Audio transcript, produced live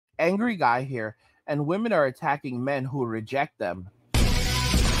angry guy here, and women are attacking men who reject them.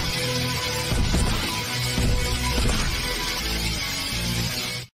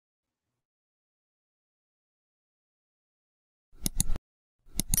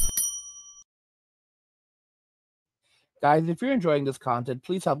 Guys, if you're enjoying this content,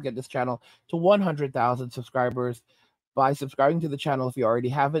 please help get this channel to 100,000 subscribers by subscribing to the channel if you already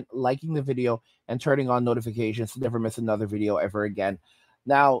haven't, liking the video, and turning on notifications to never miss another video ever again.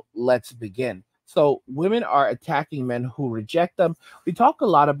 Now, let's begin. So, women are attacking men who reject them. We talk a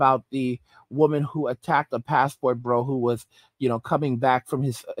lot about the woman who attacked a passport bro who was, coming back from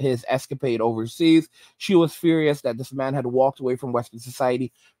his escapade overseas. She was furious that this man had walked away from Western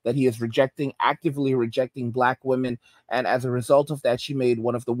society, that he is actively rejecting Black women. And as a result of that, she made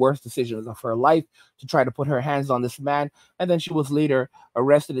one of the worst decisions of her life to try to put her hands on this man. And then she was later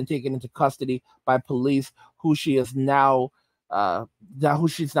arrested and taken into custody by police, who she's now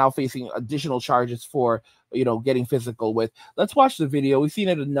facing additional charges for, getting physical with. Let's watch the video. We've seen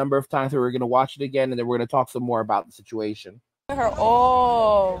it a number of times, so we're going to watch it again, and then we're going to talk some more about the situation. Her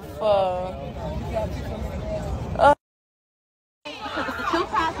off. Two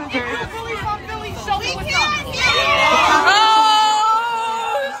passengers. Oh,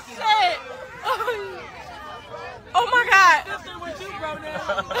 shit. Oh, my God.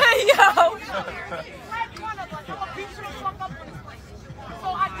 Hey, yo.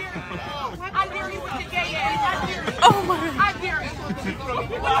 I dare you with your gay ass. Oh, my God. I dare you. What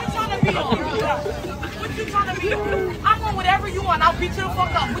you trying to be on? What you trying to be on? I want whatever you want. I'll beat you the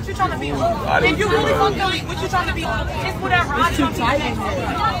fuck up. What you trying to be on? If you really fuck Billy, what you trying to be on? It's whatever. I'm too tight.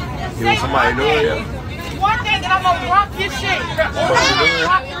 Say somebody know it. One thing, and I'm gonna rock your shit.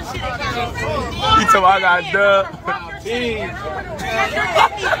 Rock your shit again. You told me I got dubbed. Stop being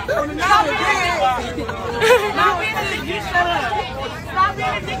a dickhead. Stop being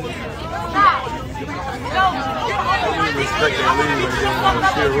a dickhead. Stop. No, you're only one Respect that lady right there.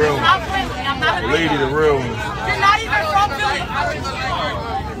 She a real one. I'm not a Lady, the real one. You're not even from Philly.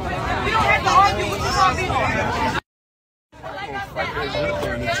 We don't have to argue what you're gonna be on.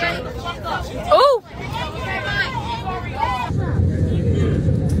 Ooh.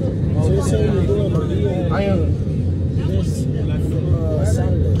 I am this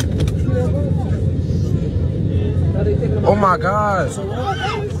Saturday. Oh my God.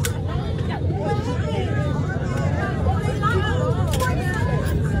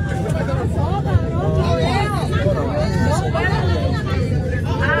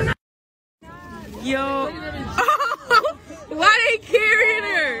 Yo. Why they carrying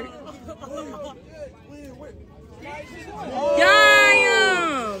her?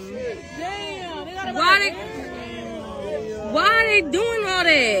 Damn. Why are they doing all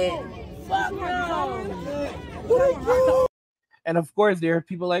that? And of course, there are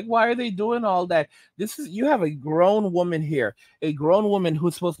people like, why are they doing all that? You have a grown woman here, a grown woman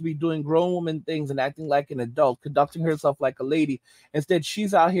who's supposed to be doing grown woman things and acting like an adult, conducting herself like a lady. Instead,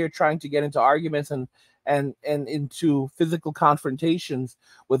 she's out here trying to get into arguments and into physical confrontations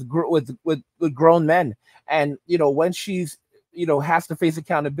with grown men. And, when she's, has to face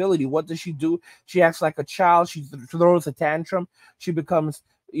accountability, what does she do? She acts like a child. She throws a tantrum. She becomes,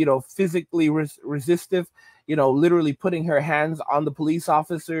 physically resistive, literally putting her hands on the police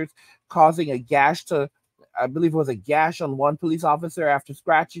officers, causing a gash I believe it was a gash on one police officer after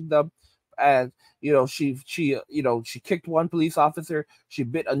scratching them. And, she kicked one police officer. She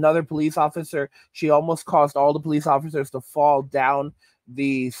bit another police officer. She almost caused all the police officers to fall down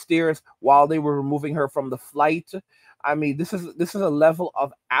the stairs while they were removing her from the flight. I mean, this is a level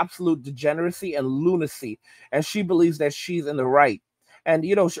of absolute degeneracy and lunacy. And she believes that she's in the right. And,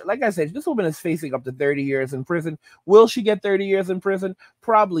 like I said, this woman is facing up to 30 years in prison. Will she get 30 years in prison?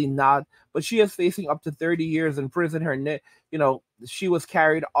 Probably not. But she is facing up to 30 years in prison. She was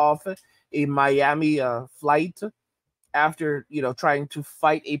carried off a Miami flight after, trying to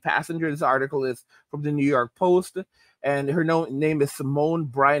fight a passenger. This article is from the New York Post. And her name is Simone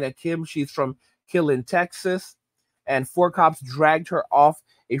Bryna Kim. She's from Killen, Texas. And 4 cops dragged her off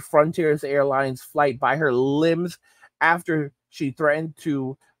a Frontiers Airlines flight by her limbs after she threatened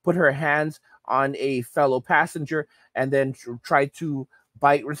to put her hands on a fellow passenger and then tried to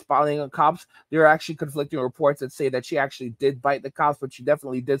bite responding cops. There are actually conflicting reports that say that she actually did bite the cops, but she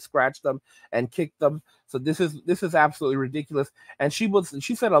definitely did scratch them and kick them. So this is absolutely ridiculous. And she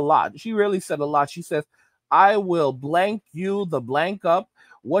said a lot. She really said a lot. She says, "I will blank you the blank up.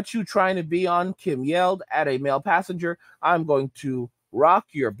 What you trying to be on?" Kim yelled at a male passenger. "I'm going to rock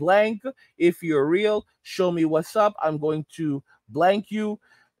your blank. If you're real, show me what's up. I'm going to blank you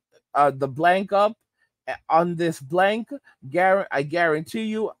the blank up. on this blank, I guarantee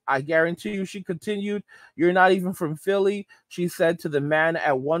you, she continued, you're not even from Philly, she said to the man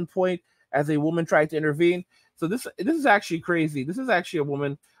at one point as a woman tried to intervene. So this is actually crazy. This is actually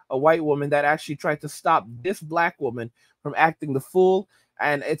a white woman that actually tried to stop this black woman from acting the fool.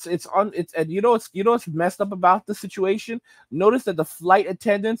 And and you know what's messed up about the situation? Notice that the flight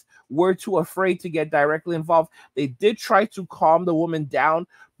attendants were too afraid to get directly involved. They did try to calm the woman down,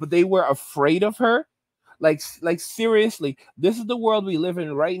 but they were afraid of her. Like seriously, this is the world we live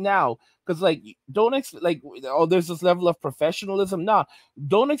in right now. Because like, don't expect like, oh, there's this level of professionalism. Nah,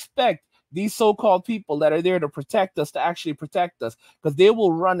 don't expect these so-called people that are there to protect us to actually protect us, because they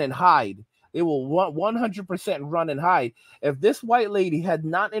will run and hide. They will 100% run and hide. If this white lady had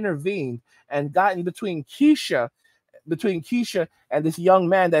not intervened and gotten between Keisha and this young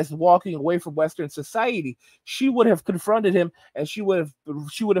man that's walking away from Western society, she would have confronted him and she would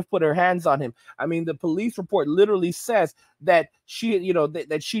have put her hands on him. I mean, the police report literally says that she,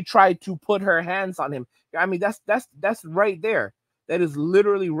 that she tried to put her hands on him. I mean, that's right there. That is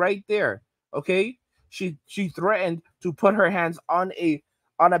literally right there. Okay, she threatened to put her hands on a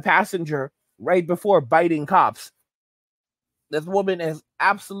passenger right before biting cops. This woman is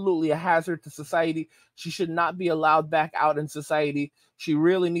absolutely a hazard to society. She should not be allowed back out in society. She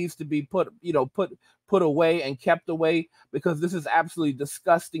really needs to be put away and kept away, because this is absolutely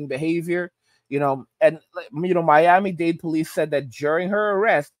disgusting behavior. And Miami-Dade police said that during her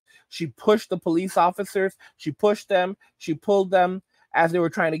arrest, she pushed the police officers. She pushed them. She pulled them as they were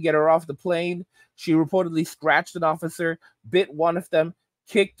trying to get her off the plane. She reportedly scratched an officer, bit one of them,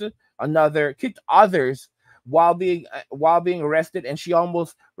 kicked others while being arrested, and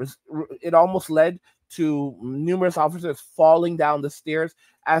it almost led to numerous officers falling down the stairs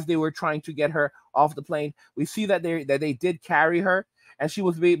as they were trying to get her off the plane. We see that they did carry her, and she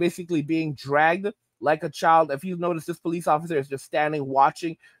was basically being dragged like a child. If you notice, this police officer is just standing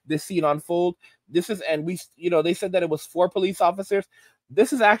watching this scene unfold. They said that it was 4 police officers.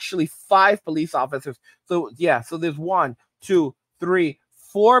 This is actually 5 police officers. So yeah, so there's 1, 2, 3,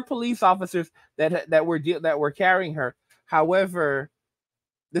 4 police officers that were carrying her. However,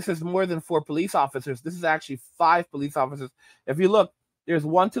 this is more than 4 police officers. This is actually 5 police officers. If you look, there's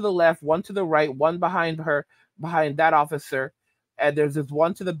 1 to the left, 1 to the right, 1 behind her, behind that officer, and there's this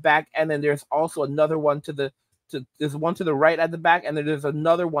 1 to the back, and then there's also another one there's 1 to the right at the back, and then there's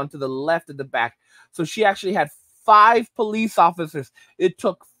another 1 to the left at the back. So she actually had 5 police officers. It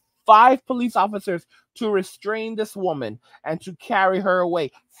took 5 police officers to restrain this woman and to carry her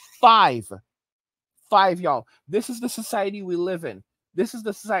away. 5, y'all. This is the society we live in. This is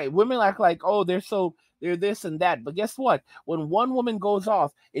the society. Women act like, oh, they're this and that. But guess what? When one woman goes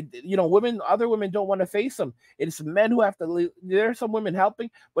off, other women don't want to face them. It's men who have to leave. There are some women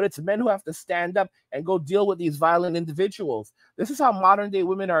helping, but it's men who have to stand up and go deal with these violent individuals. This is how modern day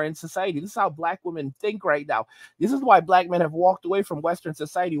women are in society. This is how black women think right now. This is why black men have walked away from Western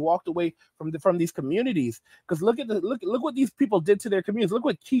society, walked away from these communities. Because look what these people did to their communities. Look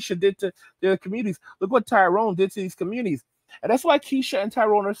what Keisha did to their communities. Look what Tyrone did to these communities. And that's why Keisha and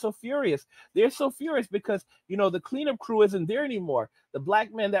Tyrone are so furious. They're so furious because, the cleanup crew isn't there anymore. The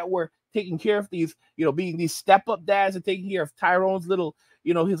black men that were taking care of these, being these step-up dads and taking care of Tyrone's little,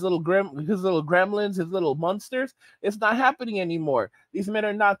 his little gremlins, his little monsters, it's not happening anymore. These men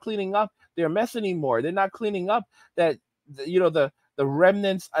are not cleaning up their mess anymore. They're not cleaning up the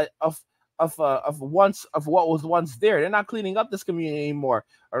remnants of what was once there. They're not cleaning up this community anymore.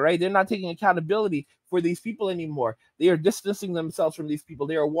 All right, they're not taking accountability for these people anymore. They are distancing themselves from these people.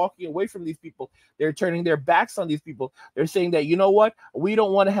 They are walking away from these people. They're turning their backs on these people. They're saying that, you know what, we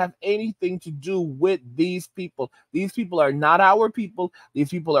don't want to have anything to do with these people. These people are not our people. These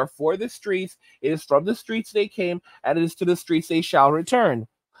people are for the streets. It is from the streets they came, and it is to the streets they shall return.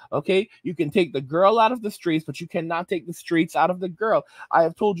 Okay, you can take the girl out of the streets, but you cannot take the streets out of the girl. I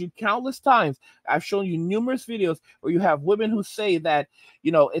have told you countless times. I've shown you numerous videos where you have women who say that,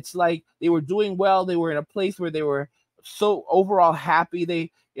 it's like they were doing well. They were in a place where they were so overall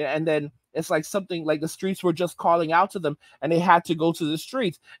happy. And then it's like something like the streets were just calling out to them and they had to go to the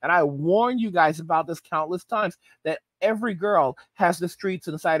streets. And I warn you guys about this countless times, that every girl has the streets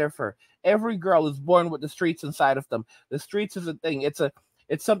inside of her. Every girl is born with the streets inside of them. The streets is a thing.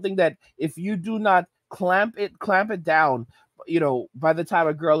 It's something that if you do not clamp it down, by the time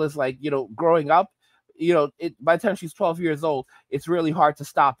a girl is like, growing up, by the time she's 12 years old, it's really hard to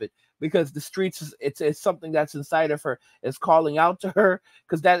stop it, because the streets it's something that's inside of her. It's calling out to her,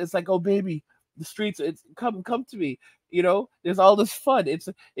 because that is like, oh baby, the streets, it's come to me. There's all this fun.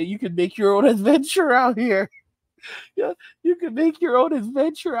 You can make your own adventure out here. Yeah, you can make your own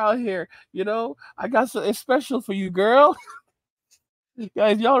adventure out here. You know, I got something special for you, girl.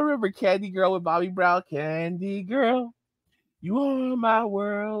 Guys, y'all remember Candy Girl with Bobby Brown? Candy Girl, you are my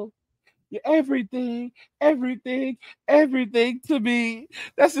world. You're everything, everything, everything to me.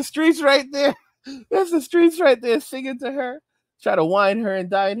 That's the streets right there. That's the streets right there singing to her, try to wine her and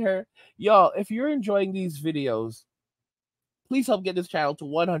dine her. Y'all, if you're enjoying these videos, please help get this channel to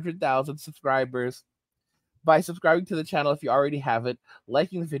 100,000 subscribers by subscribing to the channel if you already have it,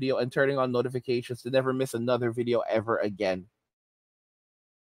 liking the video, and turning on notifications to never miss another video ever again.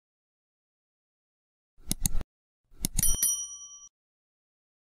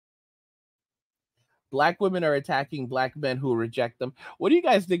 Black women are attacking black men who reject them. What do you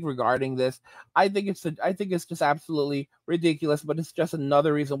guys think regarding this? I think it's just absolutely ridiculous, but it's just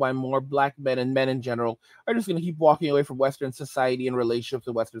another reason why more black men and men in general are just going to keep walking away from Western society and relationships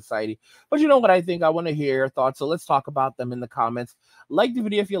with Western society. But you know what I think? I want to hear your thoughts, so let's talk about them in the comments. Like the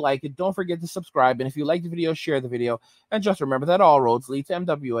video if you like it. Don't forget to subscribe, and if you like the video, share the video. And just remember that all roads lead to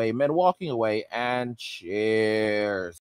MWA, men walking away, and cheers.